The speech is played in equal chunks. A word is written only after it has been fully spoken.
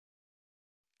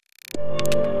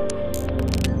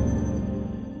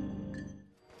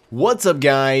What's up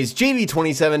guys,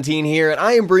 JV2017 here, and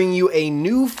I am bringing you a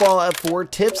new Fallout 4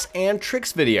 tips and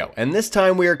tricks video. And this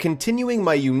time we are continuing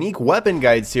my unique weapon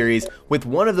guide series with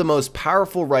one of the most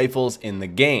powerful rifles in the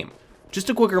game. Just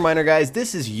a quick reminder guys,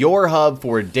 this is your hub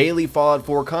for daily Fallout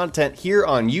 4 content here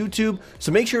on YouTube,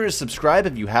 so make sure to subscribe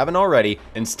if you haven't already,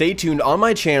 and stay tuned on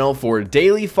my channel for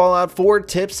daily Fallout 4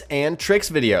 tips and tricks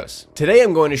videos. Today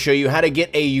I'm going to show you how to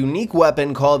get a unique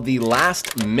weapon called the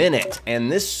Last Minute, and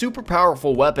this super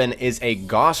powerful weapon is a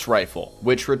Gauss rifle,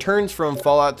 which returns from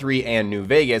Fallout 3 and New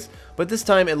Vegas, but this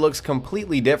time it looks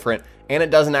completely different, and it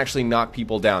doesn't actually knock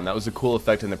people down. That was a cool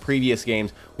effect in the previous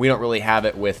games. We don't really have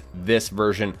it with this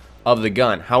version of the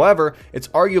gun. However, it's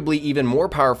arguably even more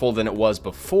powerful than it was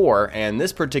before, and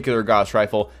this particular Gauss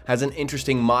rifle has an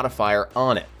interesting modifier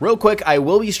on it. Real quick, I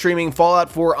will be streaming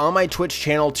Fallout 4 on my Twitch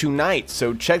channel tonight,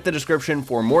 so check the description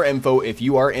for more info if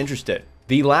you are interested.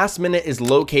 The Last Minute is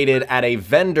located at a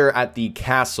vendor at the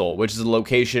castle, which is a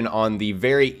location on the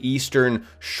very eastern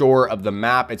shore of the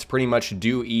map. It's pretty much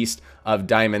due east of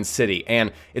Diamond City,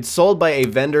 and it's sold by a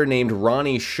vendor named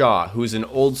Ronnie Shaw, who's an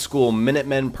old school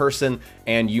Minutemen person,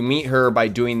 and you meet her by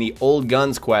doing the Old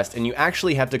Guns quest, and you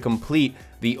actually have to complete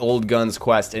the Old Guns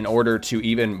quest in order to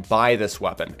even buy this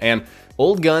weapon. And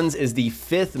Old Guns is the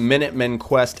 5th Minutemen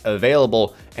quest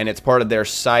available, and it's part of their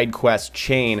side quest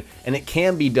chain, and it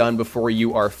can be done before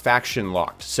you are faction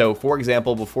locked. So for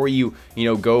example, before you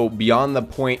go beyond the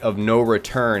point of no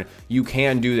return, you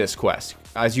can do this quest.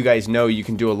 As you guys know, you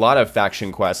can do a lot of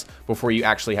faction quests before you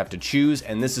actually have to choose,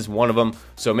 and this is one of them,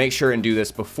 so make sure and do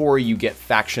this before you get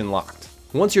faction locked.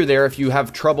 Once you're there, if you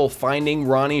have trouble finding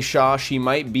Ronnie Shaw, she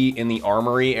might be in the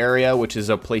armory area, which is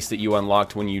a place that you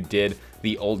unlocked when you did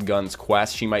the Old Guns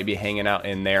quest. She might be hanging out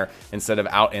in there instead of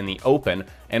out in the open.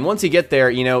 And once you get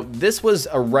there, this was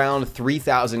around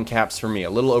 3,000 caps for me, a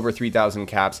little over 3,000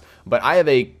 caps, but I have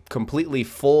a completely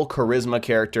full charisma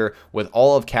character with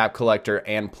all of Cap Collector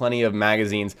and plenty of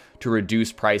magazines to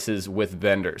reduce prices with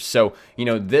vendors. So,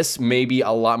 this may be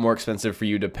a lot more expensive for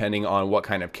you depending on what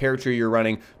kind of character you're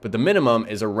running, but the minimum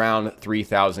is around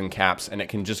 3,000 caps, and it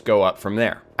can just go up from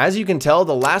there. As you can tell,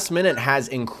 the Last Minute has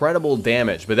incredible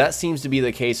damage, but that seems to be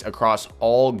the case across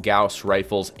all Gauss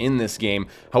rifles in this game.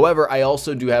 However, I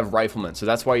also do have Rifleman, so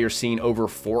that's why you're seeing over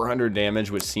 400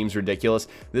 damage, which seems ridiculous.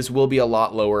 This will be a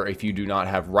lot lower if you do not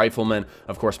have Rifleman.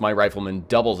 Of course, my Rifleman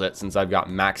doubles it since I've got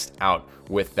maxed out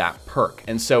with that perk.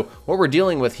 And so what we're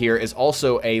dealing with here is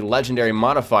also a legendary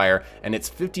modifier, and it's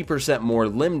 50% more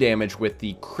limb damage with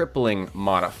the crippling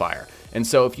modifier. And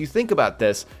so if you think about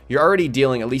this, you're already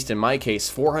dealing, at least in my case,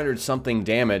 400 something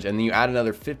damage, and then you add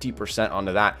another 50%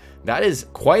 onto that. That is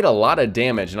quite a lot of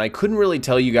damage, and I couldn't really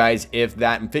tell you guys if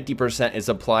that 50% is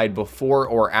applied before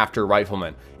or after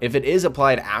Rifleman. If it is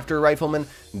applied after Rifleman,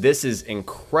 this is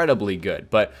incredibly good,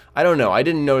 but I don't know. I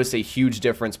didn't notice a huge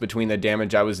difference between the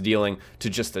damage I was dealing to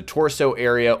just the torso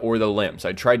area or the limbs.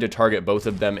 I tried to target both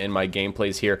of them in my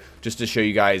gameplays here just to show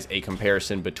you guys a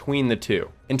comparison between the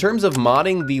two. In terms of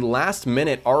modding, the Last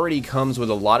Minute already comes with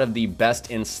a lot of the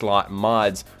best in slot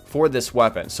mods for this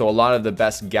weapon, so a lot of the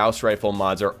best Gauss rifle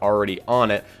mods are already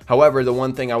on it. However, the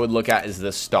one thing I would look at is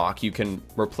the stock. You can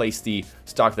replace the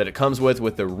stock that it comes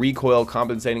with the recoil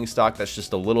compensating stock. That's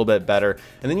just a little bit better.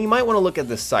 And then you might want to look at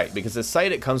the sight, because the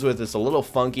sight it comes with is a little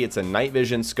funky. It's a night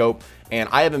vision scope, and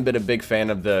I haven't been a big fan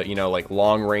of the like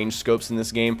long range scopes in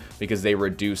this game because they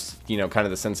reduce kind of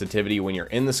the sensitivity when you're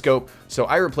in the scope. So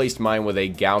I replaced mine with a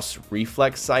Gauss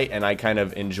reflex sight, and I kind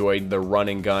of enjoyed the run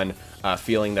and gun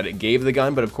feeling that it gave the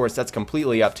gun, but of course that's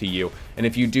completely up to you. And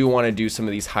if you do want to do some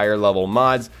of these higher level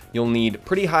mods, you'll need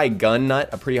pretty high gun nut,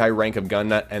 a pretty high rank of gun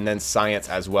nut, and then science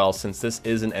as well, since this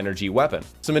is an energy weapon.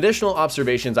 Some additional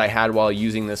observations I had while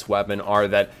using this weapon are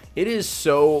that it is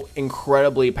so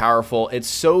incredibly powerful. It's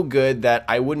so good that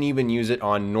I wouldn't even use it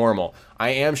on normal. I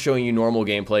am showing you normal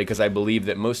gameplay because I believe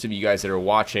that most of you guys that are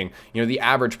watching, the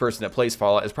average person that plays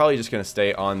Fallout is probably just going to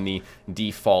stay on the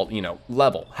default,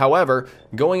 level. However,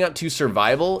 going up to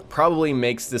survival probably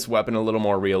makes this weapon a little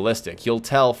more realistic. You'll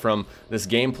tell from this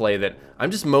gameplay that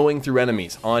I'm just mowing through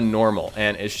enemies on normal,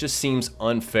 and it just seems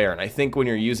unfair. And I think when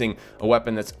you're using a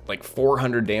weapon that's like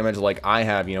 400 damage like I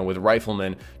have, with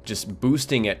Rifleman, just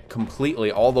boosting it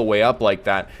completely all the way up like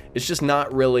that, it's just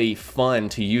not really fun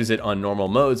to use it on normal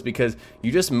modes, because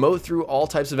you just mow through all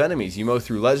types of enemies. You mow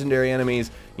through legendary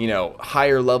enemies, you know,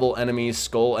 higher level enemies,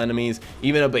 skull enemies,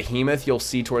 even a behemoth you'll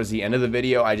see towards the end of the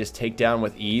video I just take down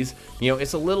with ease. You know,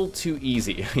 it's a little too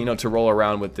easy, you know, to roll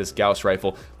around with this Gauss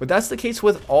rifle, but that's the case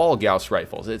with all Gauss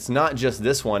rifles. It's not just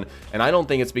this one, and I don't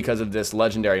think it's because of this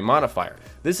legendary modifier.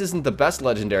 This isn't the best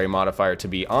legendary modifier, to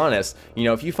be honest. You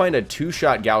know, if you find a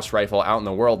 2-shot Gauss rifle out in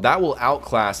the world, that will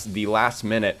outclass the last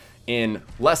minute in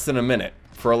less than a minute,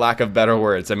 for a lack of better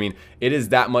words. I mean, it is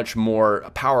that much more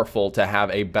powerful to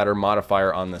have a better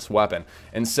modifier on this weapon.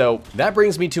 And so that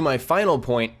brings me to my final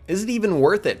point. Is it even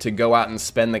worth it to go out and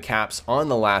spend the caps on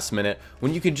the last minute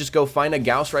when you could just go find a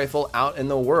Gauss rifle out in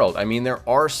the world? I mean, there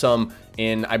are some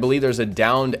in, I believe there's a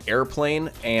downed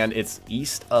airplane and it's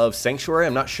east of Sanctuary.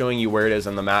 I'm not showing you where it is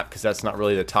on the map because that's not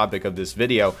really the topic of this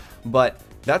video, but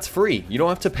that's free. You don't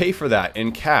have to pay for that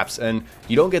in caps, and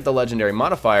you don't get the legendary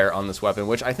modifier on this weapon,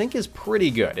 which I think is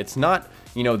pretty good. It's not,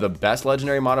 you know, the best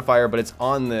legendary modifier, but it's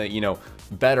on the, you know,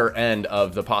 better end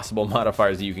of the possible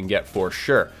modifiers that you can get for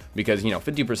sure, because, you know,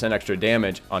 50% extra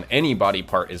damage on any body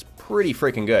part is pretty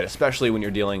freaking good, especially when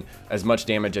you're dealing as much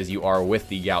damage as you are with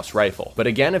the Gauss rifle. But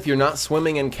again, if you're not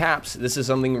swimming in caps, this is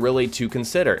something really to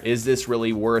consider. Is this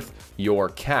really worth your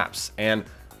caps? And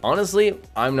honestly,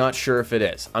 I'm not sure if it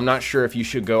is. I'm not sure if you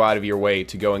should go out of your way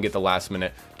to go and get the last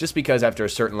minute, just because after a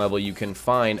certain level you can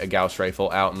find a Gauss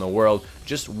rifle out in the world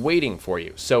just waiting for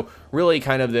you. So really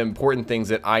kind of the important things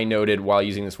that I noted while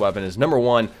using this weapon is, number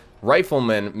one,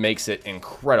 Rifleman makes it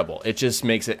incredible. It just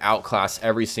makes it outclass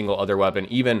every single other weapon.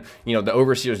 Even, you know, the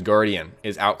Overseer's Guardian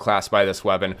is outclassed by this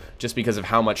weapon just because of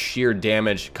how much sheer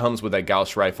damage comes with a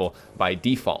Gauss rifle by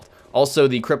default. Also,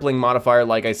 the crippling modifier,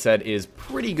 like I said, is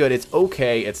pretty good. It's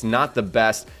okay. It's not the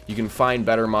best. You can find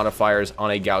better modifiers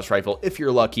on a Gauss rifle if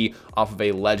you're lucky off of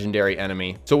a legendary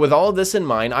enemy. So with all of this in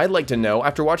mind, I'd like to know,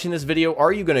 after watching this video,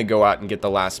 are you going to go out and get the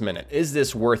last minute? Is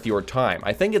this worth your time?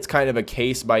 I think it's kind of a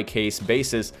case-by-case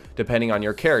basis depending on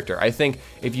your character. I think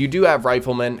if you do have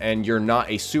Rifleman and you're not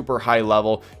a super high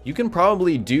level, you can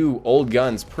probably do old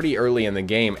guns pretty early in the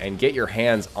game and get your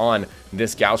hands on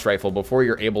this Gauss rifle before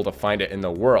you're able to find it in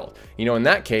the world. You know, in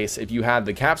that case, if you have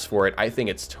the caps for it, I think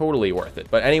it's totally worth it.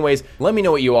 But anyways, let me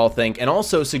know what you all think, and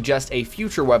also suggest a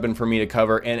future weapon for me to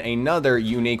cover in another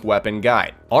unique weapon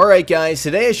guide. Alright guys,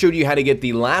 today I showed you how to get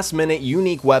the last minute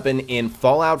unique weapon in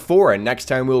Fallout 4, and next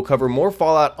time we will cover more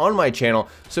Fallout on my channel,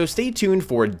 so stay tuned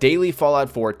for daily Fallout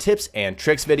 4 tips and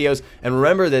tricks videos, and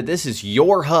remember that this is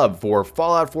your hub for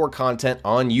Fallout 4 content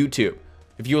on YouTube.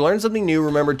 If you learned something new,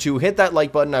 remember to hit that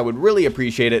like button, I would really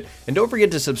appreciate it, and don't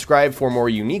forget to subscribe for more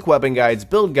unique weapon guides,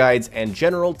 build guides, and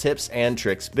general tips and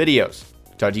tricks videos.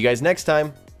 Talk to you guys next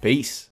time. Peace.